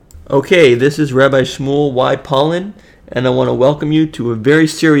Okay, this is Rabbi Shmuel Y. Pollan, and I want to welcome you to a very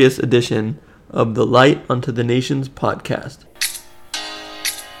serious edition of the Light Unto the Nations podcast.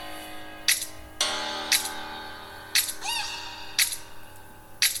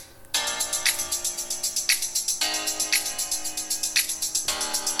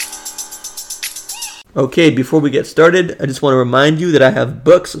 Okay, before we get started, I just want to remind you that I have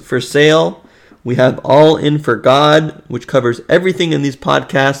books for sale. We have All In for God, which covers everything in these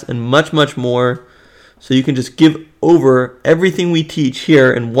podcasts and much, much more. So you can just give over everything we teach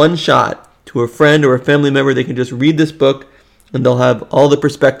here in one shot to a friend or a family member. They can just read this book and they'll have all the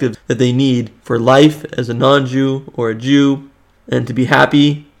perspectives that they need for life as a non-Jew or a Jew, and to be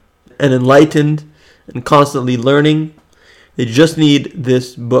happy and enlightened and constantly learning. They just need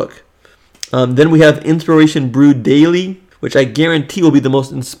this book. Then we have Inspiration Brewed Daily, which I guarantee will be the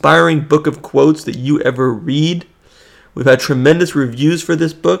most inspiring book of quotes that you ever read. We've had tremendous reviews for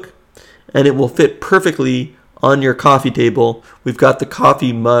this book, and it will fit perfectly on your coffee table. We've got the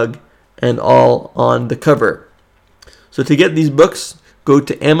coffee mug and all on the cover. So to get these books, go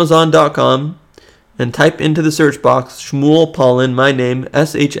to Amazon.com and type into the search box Shmuel Pollan, my name,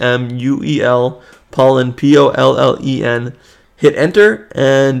 Shmuel Pollan, Pollen. Hit enter,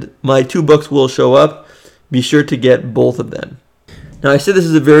 and my two books will show up. Be sure to get both of them. Now, I said this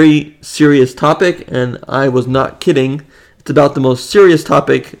is a very serious topic, and I was not kidding. It's about the most serious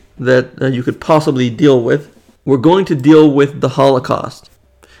topic that you could possibly deal with. We're going to deal with the Holocaust,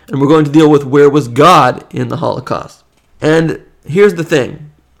 and we're going to deal with where was God in the Holocaust. And here's the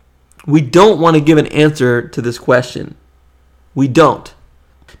thing. We don't want to give an answer to this question. We don't.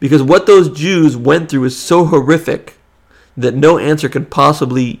 Because what those Jews went through is so horrific that no answer can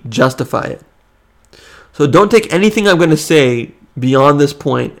possibly justify it. So don't take anything I'm going to say beyond this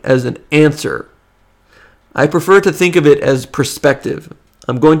point as an answer. I prefer to think of it as perspective.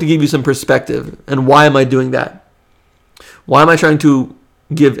 I'm going to give you some perspective. And why am I doing that? Why am I trying to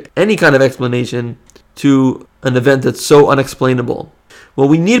give any kind of explanation to an event that's so unexplainable? Well,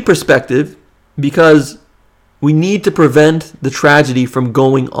 we need perspective because we need to prevent the tragedy from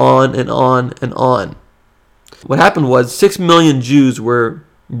going on and on and on. What happened was 6 million Jews were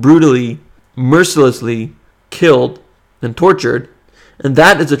brutally, mercilessly killed and tortured, and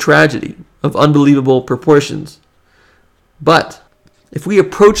that is a tragedy of unbelievable proportions. But if we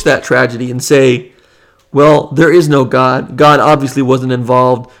approach that tragedy and say, well, there is no God, God obviously wasn't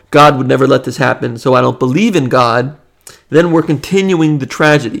involved, God would never let this happen, so I don't believe in God, then we're continuing the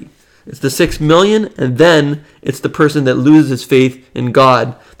tragedy. It's the 6 million, and then it's the person that loses his faith in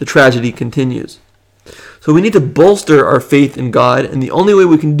God. The tragedy continues. So we need to bolster our faith in God, and the only way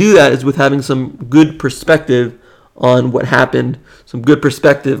we can do that is with having some good perspective on what happened, some good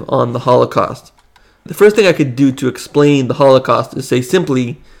perspective on the Holocaust. The first thing I could do to explain the Holocaust is say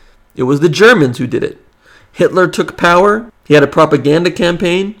simply, it was the Germans who did it. Hitler took power, he had a propaganda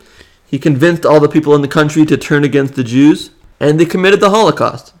campaign, he convinced all the people in the country to turn against the Jews, and they committed the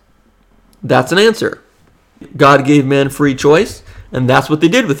Holocaust. That's an answer. God gave man free choice, and that's what they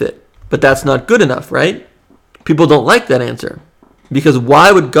did with it. But that's not good enough, right? People don't like that answer. Because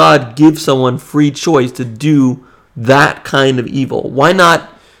why would God give someone free choice to do that kind of evil? Why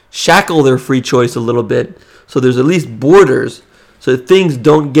not shackle their free choice a little bit so there's at least borders so that things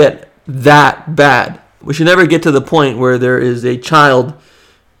don't get that bad? We should never get to the point where there is a child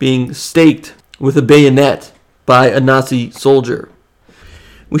being staked with a bayonet by a Nazi soldier.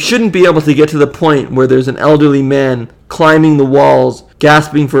 We shouldn't be able to get to the point where there's an elderly man climbing the walls,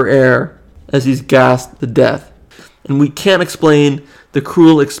 gasping for air as he's gassed to death. And we can't explain the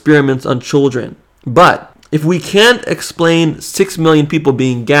cruel experiments on children. But if we can't explain 6 million people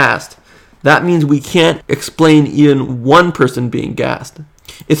being gassed, that means we can't explain even one person being gassed.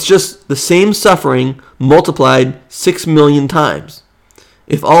 It's just the same suffering multiplied 6 million times.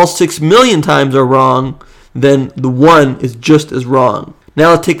 If all 6 million times are wrong, then the one is just as wrong.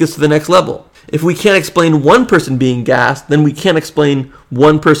 Now let's take this to the next level. If we can't explain one person being gassed, then we can't explain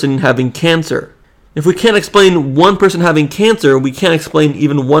one person having cancer. If we can't explain one person having cancer, we can't explain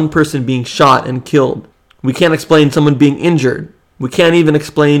even one person being shot and killed. We can't explain someone being injured. We can't even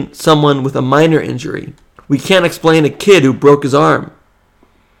explain someone with a minor injury. We can't explain a kid who broke his arm.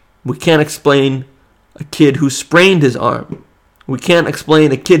 We can't explain a kid who sprained his arm. We can't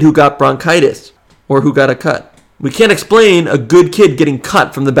explain a kid who got bronchitis or who got a cut. We can't explain a good kid getting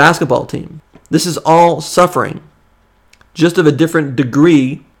cut from the basketball team. This is all suffering, just of a different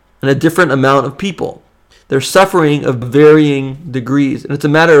degree and a different amount of people. They're suffering of varying degrees, and it's a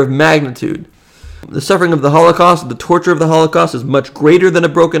matter of magnitude. The suffering of the Holocaust, the torture of the Holocaust is much greater than a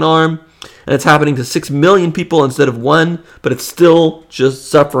broken arm, And it's happening to 6 million people instead of 1, but it's still just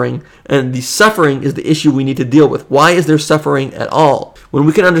suffering. And the suffering is the issue we need to deal with. Why is there suffering at all? When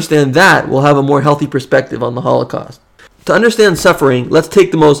we can understand that, we'll have a more healthy perspective on the Holocaust. To understand suffering, let's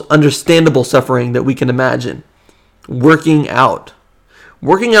take the most understandable suffering that we can imagine. Working out.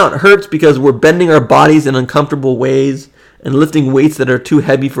 Working out hurts because we're bending our bodies in uncomfortable ways and lifting weights that are too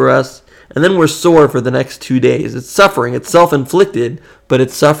heavy for us, and then we're sore for the next 2 days. It's suffering. It's self-inflicted, but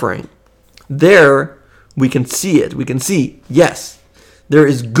it's suffering. There, we can see it. We can see, yes, there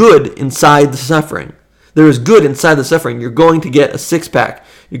is good inside the suffering. There is good inside the suffering. You're going to get a six-pack.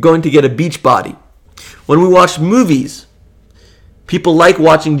 You're going to get a beach body. When we watch movies, people like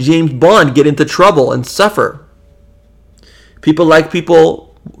watching James Bond get into trouble and suffer. People like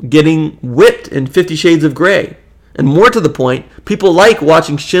people getting whipped in 50 Shades of Grey. And more to the point, people like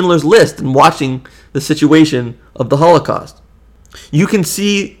watching Schindler's List and watching the situation of the Holocaust. You can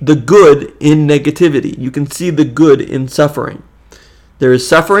see the good in negativity. You can see the good in suffering. There is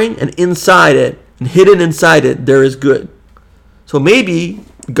suffering, and inside it, and hidden inside it, there is good. So maybe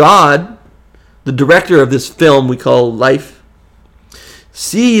God, the director of this film we call life,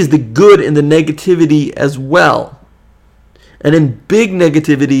 sees the good in the negativity as well. And in big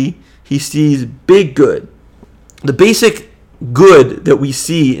negativity, he sees big good. The basic good that we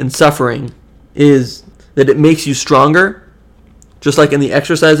see in suffering is that it makes you stronger. Just like in the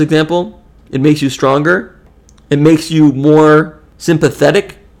exercise example, it makes you stronger. It makes you more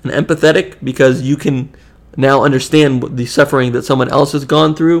sympathetic and empathetic because you can now understand the suffering that someone else has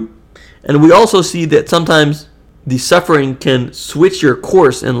gone through. And we also see that sometimes the suffering can switch your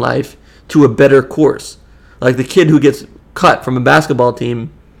course in life to a better course. Like the kid who gets cut from a basketball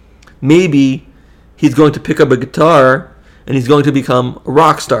team, maybe he's going to pick up a guitar and he's going to become a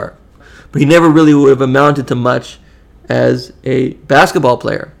rock star. But he never really would have amounted to much as a basketball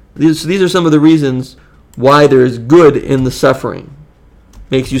player. These are some of the reasons why there is good in the suffering.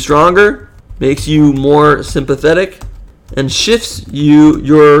 Makes you stronger, makes you more sympathetic, and shifts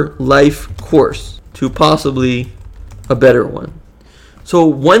your life course to possibly a better one. So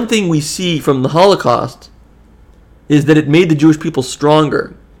one thing we see from the Holocaust is that it made the Jewish people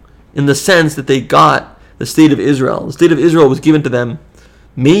stronger in the sense that they got the state of Israel. The state of Israel was given to them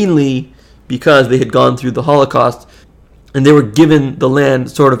mainly because they had gone through the Holocaust and they were given the land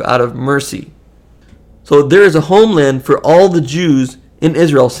sort of out of mercy. So there is a homeland for all the Jews in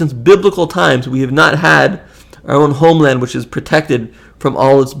Israel. Since biblical times, we have not had our own homeland which is protected from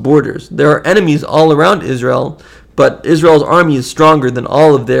all its borders. There are enemies all around Israel, but Israel's army is stronger than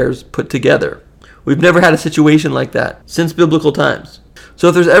all of theirs put together. We've never had a situation like that since biblical times. So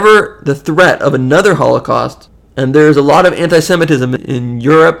if there's ever the threat of another Holocaust, and there's a lot of anti-Semitism in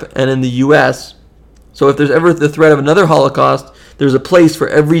Europe and in the US, so if there's ever the threat of another Holocaust, there's a place for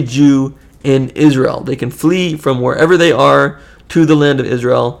every Jew in Israel. They can flee from wherever they are to the land of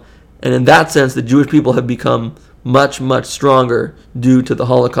Israel, and in that sense, the Jewish people have become much, much stronger due to the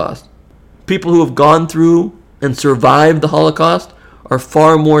Holocaust. People who have gone through and survived the Holocaust are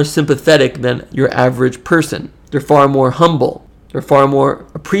far more sympathetic than your average person. They're far more humble. They're far more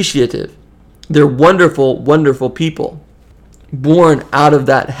appreciative. They're wonderful, wonderful people, born out of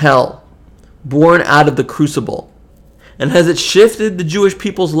that hell, born out of the crucible. And has it shifted the Jewish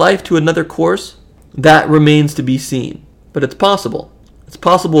people's life to another course? That remains to be seen. But it's possible. It's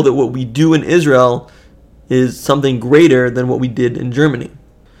possible that what we do in Israel is something greater than what we did in Germany.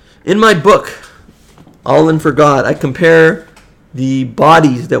 In my book, All In For God, I compare the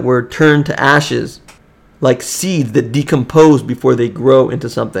bodies that were turned to ashes like seeds that decompose before they grow into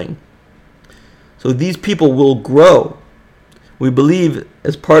something. So these people will grow. We believe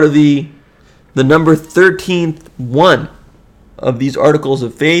as part of the number 13th one of these articles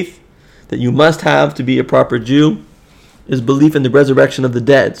of faith that you must have to be a proper Jew is belief in the resurrection of the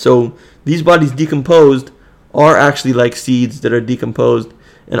dead. So these bodies decomposed are actually like seeds that are decomposed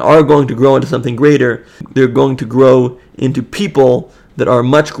and are going to grow into something greater. They're going to grow into people that are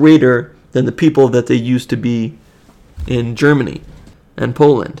much greater than the people that they used to be in Germany and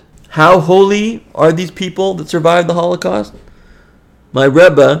Poland. How holy are these people that survived the Holocaust? My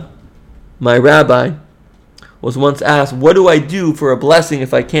rabbi, was once asked, what do I do for a blessing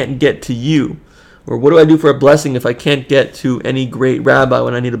if I can't get to you? Or what do I do for a blessing if I can't get to any great rabbi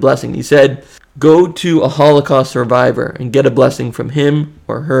when I need a blessing? He said, go to a Holocaust survivor and get a blessing from him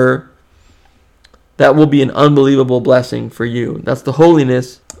or her. That will be an unbelievable blessing for you. That's the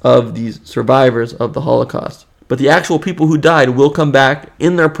holiness of these survivors of the Holocaust. But the actual people who died will come back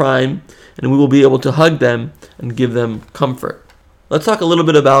in their prime, and we will be able to hug them and give them comfort. Let's talk a little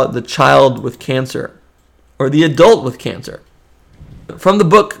bit about the child with cancer, or the adult with cancer. From the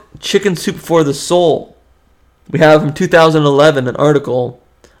book Chicken Soup for the Soul, we have from 2011 an article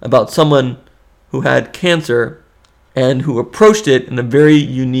about someone who had cancer and who approached it in a very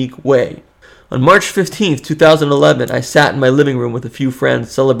unique way. On March 15th, 2011, I sat in my living room with a few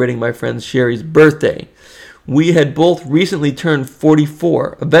friends celebrating my friend Sherry's birthday. We had both recently turned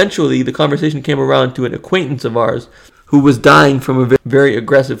 44. Eventually, the conversation came around to an acquaintance of ours who was dying from a very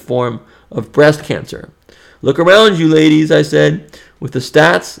aggressive form of breast cancer. "Look around you, ladies," I said. "With the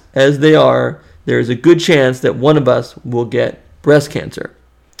stats as they are, there is a good chance that one of us will get breast cancer."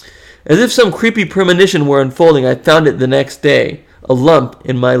 As if some creepy premonition were unfolding, I found it the next day, a lump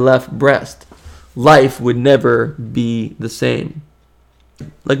in my left breast. Life would never be the same.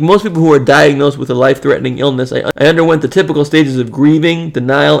 Like most people who are diagnosed with a life-threatening illness, I underwent the typical stages of grieving,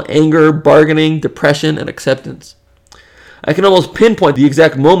 denial, anger, bargaining, depression, and acceptance. I can almost pinpoint the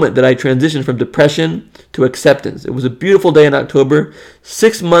exact moment that I transitioned from depression to acceptance. It was a beautiful day in October,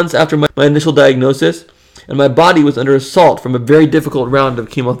 6 months after my initial diagnosis, and my body was under assault from a very difficult round of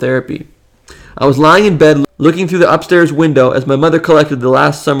chemotherapy. I was lying in bed looking through the upstairs window as my mother collected the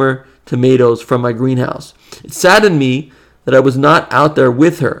last summer tomatoes from my greenhouse. It saddened me that I was not out there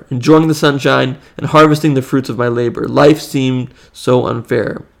with her, enjoying the sunshine and harvesting the fruits of my labor. Life seemed so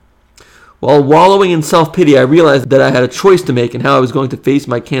unfair. While wallowing in self-pity, I realized that I had a choice to make in how I was going to face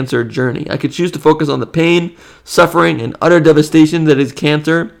my cancer journey. I could choose to focus on the pain, suffering, and utter devastation that is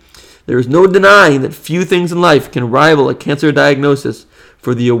cancer. There is no denying that few things in life can rival a cancer diagnosis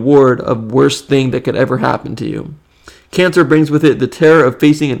for the award of worst thing that could ever happen to you. Cancer brings with it the terror of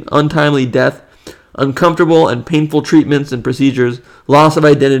facing an untimely death, uncomfortable and painful treatments and procedures, loss of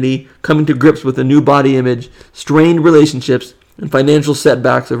identity, coming to grips with a new body image, strained relationships, and financial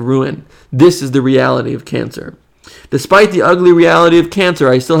setbacks of ruin. This is the reality of cancer. Despite the ugly reality of cancer,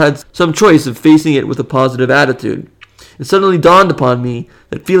 I still had some choice of facing it with a positive attitude. It suddenly dawned upon me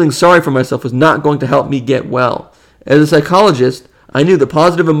that feeling sorry for myself was not going to help me get well. As a psychologist, I knew that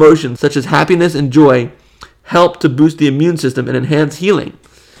positive emotions such as happiness and joy help to boost the immune system and enhance healing.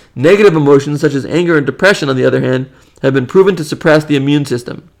 Negative emotions such as anger and depression, on the other hand, have been proven to suppress the immune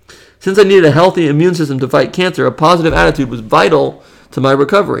system. Since I needed a healthy immune system to fight cancer, a positive attitude was vital to my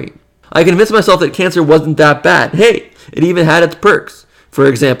recovery. I convinced myself that cancer wasn't that bad. Hey, it even had its perks. For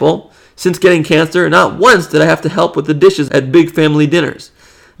example, since getting cancer, not once did I have to help with the dishes at big family dinners.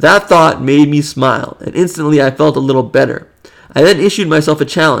 That thought made me smile, and instantly I felt a little better. I then issued myself a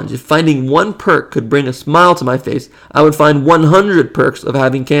challenge. If finding one perk could bring a smile to my face, I would find 100 perks of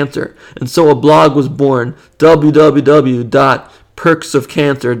having cancer. And so a blog was born,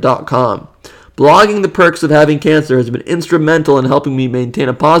 www.perksofcancer.com. Blogging the perks of having cancer has been instrumental in helping me maintain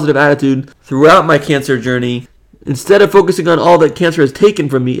a positive attitude throughout my cancer journey. Instead of focusing on all that cancer has taken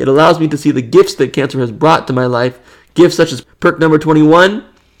from me, it allows me to see the gifts that cancer has brought to my life. Gifts such as perk number 21,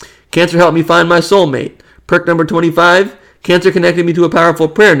 cancer helped me find my soulmate. Perk number 25, cancer connected me to a powerful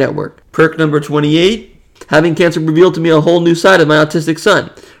prayer network. Perk number 28, having cancer revealed to me a whole new side of my autistic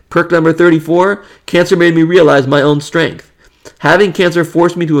son. Perk number 34, cancer made me realize my own strength. Having cancer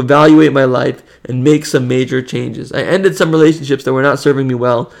forced me to evaluate my life and make some major changes. I ended some relationships that were not serving me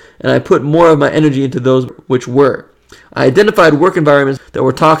well, and I put more of my energy into those which were. I identified work environments that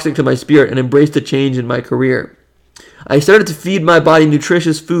were toxic to my spirit and embraced a change in my career. I started to feed my body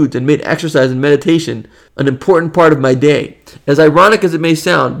nutritious foods and made exercise and meditation an important part of my day. As ironic as it may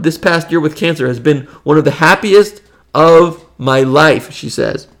sound, this past year with cancer has been one of the happiest of my life, she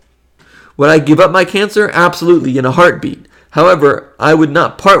says. Would I give up my cancer? Absolutely, in a heartbeat. However, I would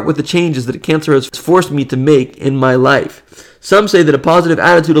not part with the changes that cancer has forced me to make in my life. Some say that a positive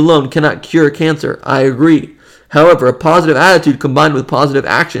attitude alone cannot cure cancer. I agree. However, a positive attitude combined with positive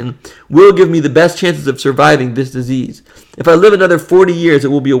action will give me the best chances of surviving this disease. If I live another 40 years, it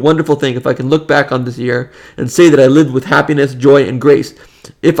will be a wonderful thing if I can look back on this year and say that I lived with happiness, joy, and grace.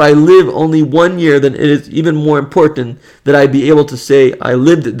 If I live only 1 year, then it is even more important that I be able to say I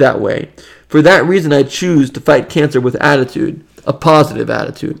lived it that way. For that reason, I choose to fight cancer with attitude, a positive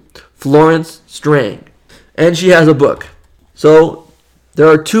attitude. Florence Strang. And she has a book. So, there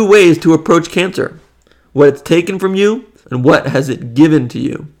are 2 ways to approach cancer. What it's taken from you, and what has it given to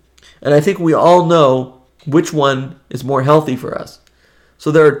you. And I think we all know which one is more healthy for us.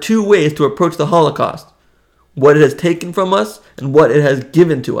 So there are 2 ways to approach the Holocaust. What it has taken from us, and what it has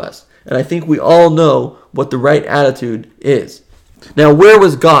given to us. And I think we all know what the right attitude is. Now, where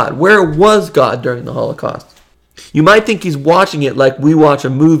was God? Where was God during the Holocaust? You might think he's watching it like we watch a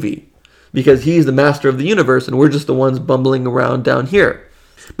movie, because he's the master of the universe, and we're just the ones bumbling around down here.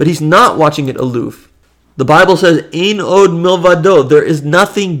 But he's not watching it aloof. The Bible says, Ein od milvado, there is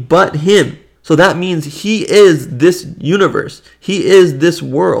nothing but him. So that means he is this universe. He is this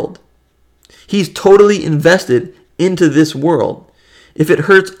world. He's totally invested into this world. If it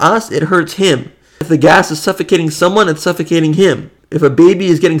hurts us, it hurts him. If the gas is suffocating someone, it's suffocating him. If a baby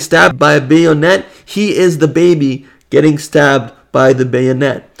is getting stabbed by a bayonet, he is the baby getting stabbed by the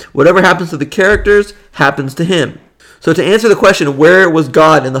bayonet. Whatever happens to the characters happens to him. So to answer the question, where was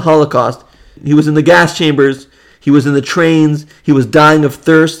God in the Holocaust? He was in the gas chambers. He was in the trains. He was dying of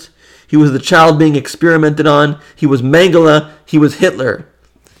thirst. He was the child being experimented on. He was Mengele. He was Hitler.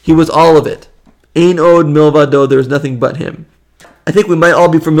 He was all of it. Ein od milvado, there's nothing but him. I think we might all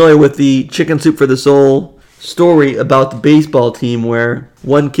be familiar with the Chicken Soup for the Soul story about the baseball team where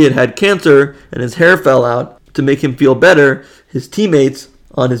one kid had cancer and his hair fell out. To make him feel better, his teammates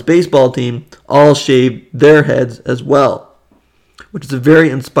on his baseball team all shaved their heads as well, which is a very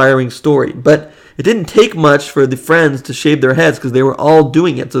inspiring story. But it didn't take much for the friends to shave their heads because they were all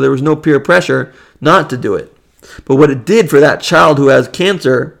doing it, so there was no peer pressure not to do it. But what it did for that child who has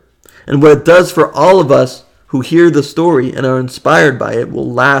cancer, and what it does for all of us who hear the story and are inspired by it,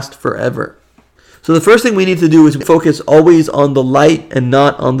 will last forever. So the first thing we need to do is focus always on the light and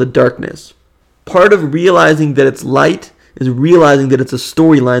not on the darkness. Part of realizing that it's light is realizing that it's a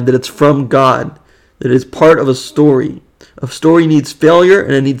storyline, that it's from God, that it's part of a story. A story needs failure,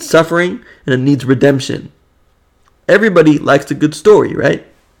 and it needs suffering, and it needs redemption. Everybody likes a good story, right?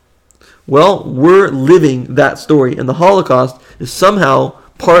 Well, we're living that story, and the Holocaust is somehow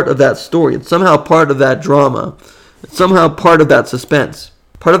part of that story. It's somehow part of that drama. It's somehow part of that suspense.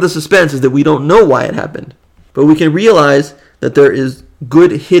 Part of the suspense is that we don't know why it happened, but we can realize that there is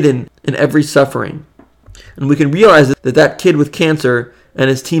good hidden in every suffering. And we can realize that that kid with cancer and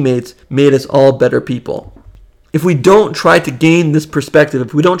his teammates made us all better people. If we don't try to gain this perspective,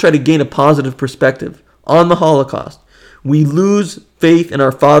 if we don't try to gain a positive perspective on the Holocaust, we lose faith in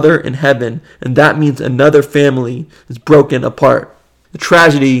our Father in heaven, and that means another family is broken apart. The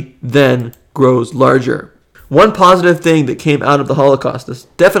tragedy then grows larger. One positive thing that came out of the Holocaust, that's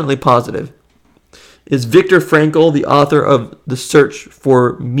definitely positive, is Viktor Frankl, the author of The Search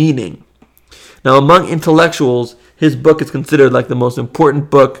for Meaning. Now, among intellectuals, his book is considered like the most important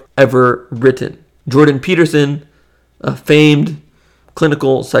book ever written. Jordan Peterson, a famed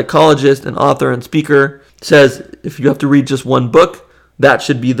clinical psychologist and author and speaker, says if you have to read just one book, that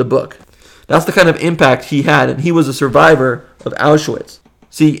should be the book. That's the kind of impact he had, and he was a survivor of Auschwitz.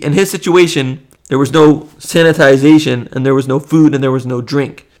 See, in his situation, there was no sanitization, and there was no food, and there was no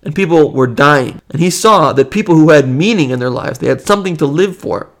drink. And people were dying. And he saw that people who had meaning in their lives, they had something to live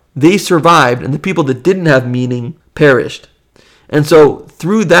for, they survived, and the people that didn't have meaning perished. And so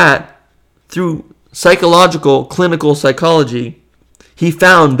through that, through psychological, clinical psychology, he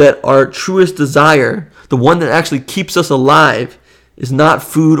found that our truest desire, the one that actually keeps us alive, is not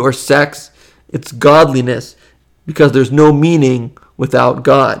food or sex, it's godliness, because there's no meaning without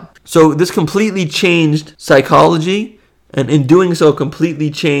God. So this completely changed psychology, and in doing so completely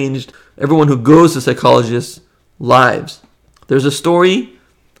changed everyone who goes to psychologists' lives. There's a story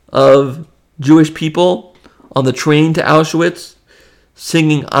of Jewish people on the train to Auschwitz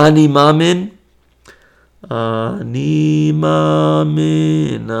singing Ani Mamin. Ani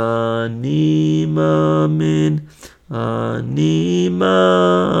Mamin, Ani Mamin, Ani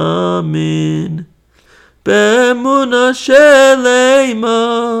Mamin, Be'emuna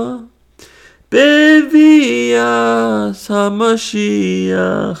Shelema, Bevias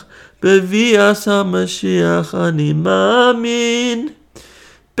HaMashiach, Bevias HaMashiach, Ani Mamin,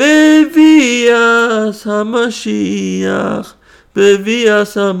 Bevias HaMashiach,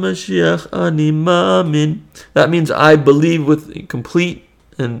 Bevias HaMashiach, Ani Mamin. That means I believe with complete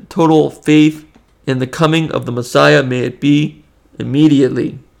and total faith in the coming of the Messiah. May it be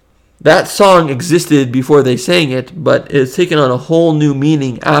immediately. That song existed before they sang it, but it has taken on a whole new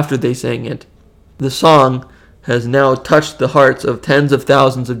meaning after they sang it. The song has now touched the hearts of tens of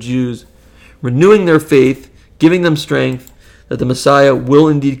thousands of Jews, renewing their faith, giving them strength that the Messiah will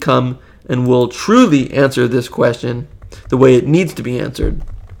indeed come and will truly answer this question the way it needs to be answered.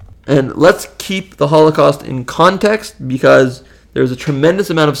 And let's keep the Holocaust in context, because there's a tremendous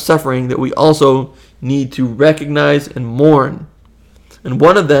amount of suffering that we also need to recognize and mourn. And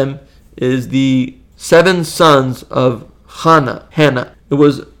one of them is the 7 sons of Hannah. It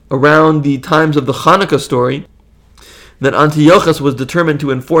was around the times of the Hanukkah story that Antiochus was determined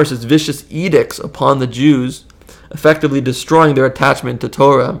to enforce his vicious edicts upon the Jews, effectively destroying their attachment to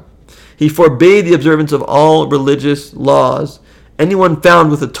Torah. He forbade the observance of all religious laws. Anyone found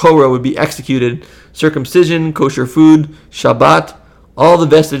with a Torah would be executed. Circumcision, kosher food, Shabbat, all the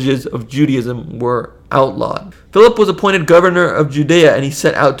vestiges of Judaism were outlawed. Philip was appointed governor of Judea, and he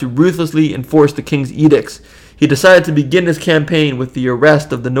set out to ruthlessly enforce the king's edicts. He decided to begin his campaign with the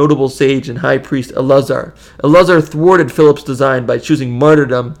arrest of the notable sage and high priest Eleazar. Eleazar thwarted Philip's design by choosing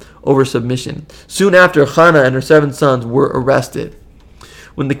martyrdom over submission. Soon after, Hannah and her 7 sons were arrested.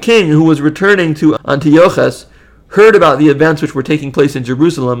 When the king, who was returning to Antiochus, heard about the events which were taking place in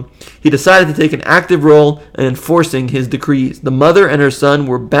Jerusalem, he decided to take an active role in enforcing his decrees. The mother and her son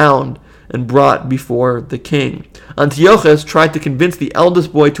were bound and brought before the king. Antiochus tried to convince the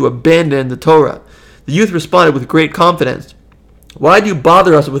eldest boy to abandon the Torah. The youth responded with great confidence. "Why do you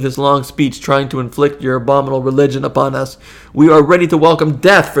bother us with this long speech, trying to inflict your abominable religion upon us? We are ready to welcome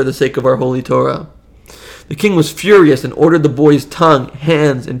death for the sake of our holy Torah." The king was furious and ordered the boy's tongue,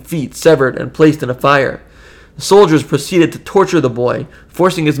 hands, and feet severed and placed in a fire. The soldiers proceeded to torture the boy,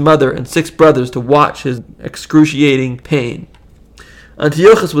 forcing his mother and 6 brothers to watch his excruciating pain.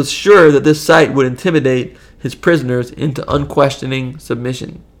 Antiochus was sure that this sight would intimidate his prisoners into unquestioning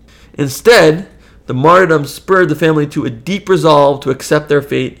submission. Instead, the martyrdom spurred the family to a deep resolve to accept their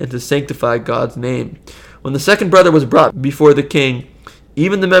fate and to sanctify God's name. When the second brother was brought before the king,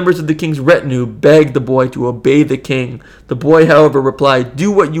 even the members of the king's retinue begged the boy to obey the king. The boy, however, replied,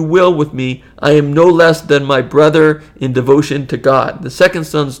 "Do what you will with me. I am no less than my brother in devotion to God." The second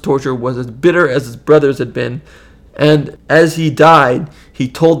son's torture was as bitter as his brother's had been, and as he died, he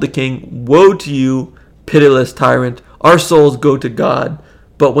told the king, "Woe to you, pitiless tyrant! Our souls go to God.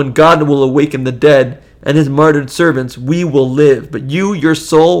 But when God will awaken the dead and his martyred servants, we will live. But you, your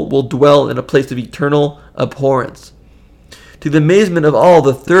soul, will dwell in a place of eternal abhorrence." To the amazement of all,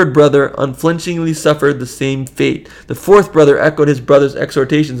 the third brother unflinchingly suffered the same fate. The fourth brother echoed his brother's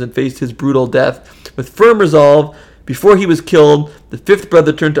exhortations and faced his brutal death. With firm resolve, before he was killed, the fifth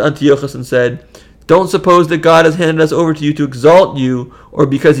brother turned to Antiochus and said, "Don't suppose that God has handed us over to you to exalt you, or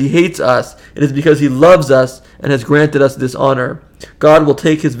because he hates us. It is because he loves us and has granted us this honor. God will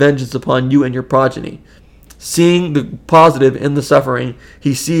take his vengeance upon you and your progeny." Seeing the positive in the suffering,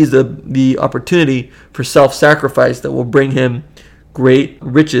 he sees the opportunity for self-sacrifice that will bring him great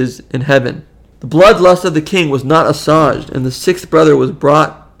riches in heaven. The bloodlust of the king was not assuaged, and the 6th brother was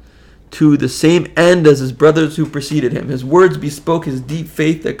brought to the same end as his brothers who preceded him. His words bespoke his deep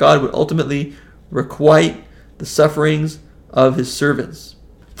faith that God would ultimately requite the sufferings of his servants.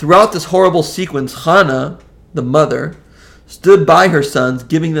 Throughout this horrible sequence, Hannah, the mother, stood by her sons,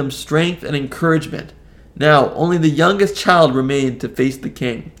 giving them strength and encouragement. Now, only the youngest child remained to face the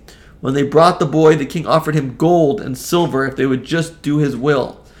king. When they brought the boy, the king offered him gold and silver if they would just do his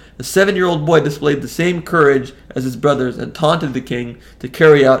will. The 7-year-old boy displayed the same courage as his brothers and taunted the king to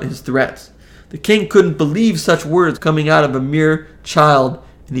carry out his threats. The king couldn't believe such words coming out of a mere child,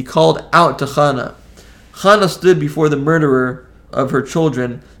 and he called out to Hannah. Hannah stood before the murderer of her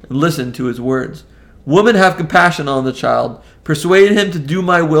children and listened to his words. "Woman, have compassion on the child. Persuade him to do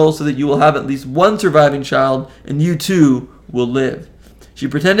my will so that you will have at least one surviving child, and you too will live." She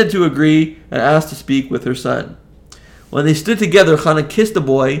pretended to agree and asked to speak with her son. When they stood together, Hannah kissed the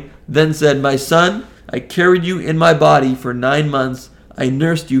boy, then said, "My son, I carried you in my body for 9 months. I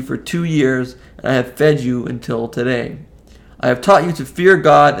nursed you for 2 years, and I have fed you until today. I have taught you to fear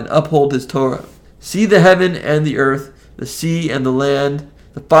God and uphold his Torah. See the heaven and the earth, the sea and the land,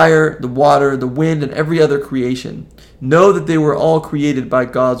 the fire, the water, the wind, and every other creation. Know that they were all created by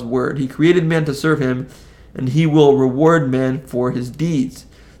God's word. He created man to serve him, and he will reward man for his deeds.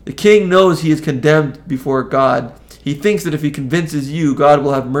 The king knows he is condemned before God. He thinks that if he convinces you, God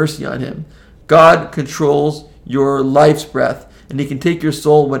will have mercy on him. God controls your life's breath, and he can take your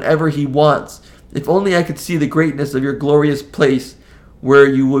soul whenever he wants. If only I could see the greatness of your glorious place, where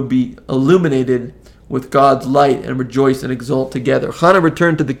you would be illuminated with God's light and rejoice and exult together." Hannah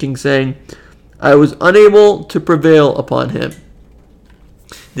returned to the king saying, "I was unable to prevail upon him."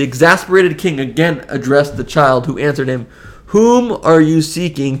 The exasperated king again addressed the child, who answered him, "Whom are you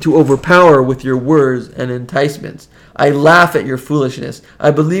seeking to overpower with your words and enticements? I laugh at your foolishness.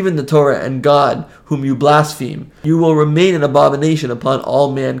 I believe in the Torah and God, whom you blaspheme. You will remain an abomination upon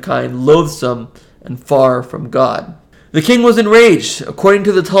all mankind, loathsome and far from God." The king was enraged. According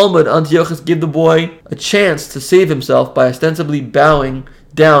to the Talmud, Antiochus gave the boy a chance to save himself by ostensibly bowing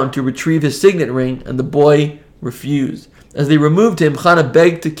down to retrieve his signet ring, and the boy refused. As they removed him, Hannah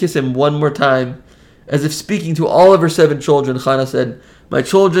begged to kiss him one more time. As if speaking to all of her 7 children, Hannah said, "My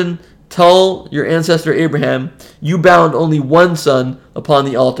children, tell your ancestor Abraham, you bound only 1 son upon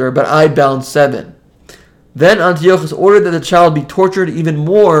the altar, but I bound 7. Then Antiochus ordered that the child be tortured even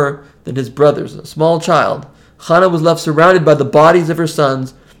more than his brothers, a small child. Hannah was left surrounded by the bodies of her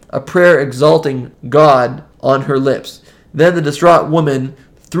sons, a prayer exalting God on her lips. Then the distraught woman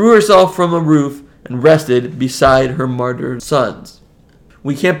threw herself from a roof and rested beside her martyred sons.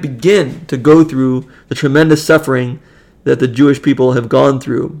 We can't begin to go through the tremendous suffering that the Jewish people have gone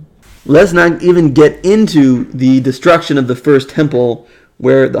through. Let's not even get into the destruction of the first temple,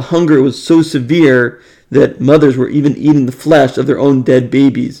 where the hunger was so severe that mothers were even eating the flesh of their own dead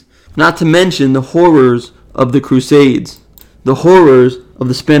babies. Not to mention the horrors of the Crusades, the horrors of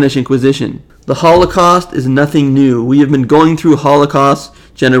the Spanish Inquisition. The Holocaust is nothing new. We have been going through Holocausts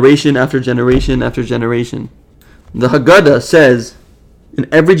generation after generation after generation. The Haggadah says, in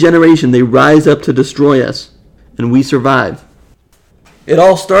every generation they rise up to destroy us, and we survive. It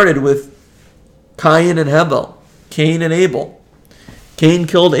all started with Cain and Abel. Cain and Abel. Cain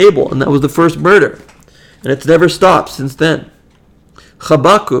killed Abel, and that was the first murder. And it's never stopped since then.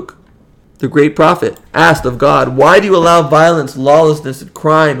 Habakkuk, the great prophet, asked of God, why do you allow violence, lawlessness, and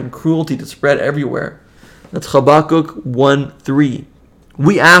crime and cruelty to spread everywhere? That's Habakkuk 1:3.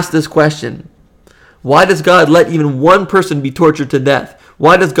 We ask this question. Why does God let even one person be tortured to death?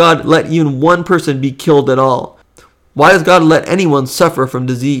 Why does God let even one person be killed at all? Why does God let anyone suffer from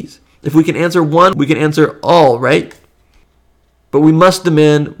disease? If we can answer one, we can answer all, right? But we must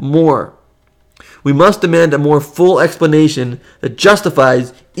demand more. We must demand a more full explanation that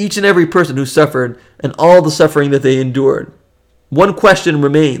justifies each and every person who suffered and all the suffering that they endured. One question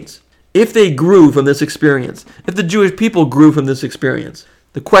remains. If they grew from this experience, if the Jewish people grew from this experience,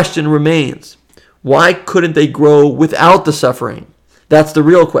 the question remains, why couldn't they grow without the suffering? That's the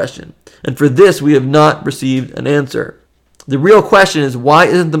real question. And for this, we have not received an answer. The real question is, why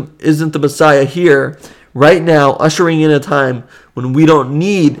isn't the Messiah here right now, ushering in a time when we don't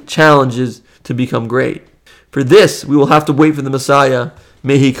need challenges to become great? For this, we will have to wait for the Messiah.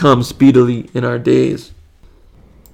 May he come speedily in our days.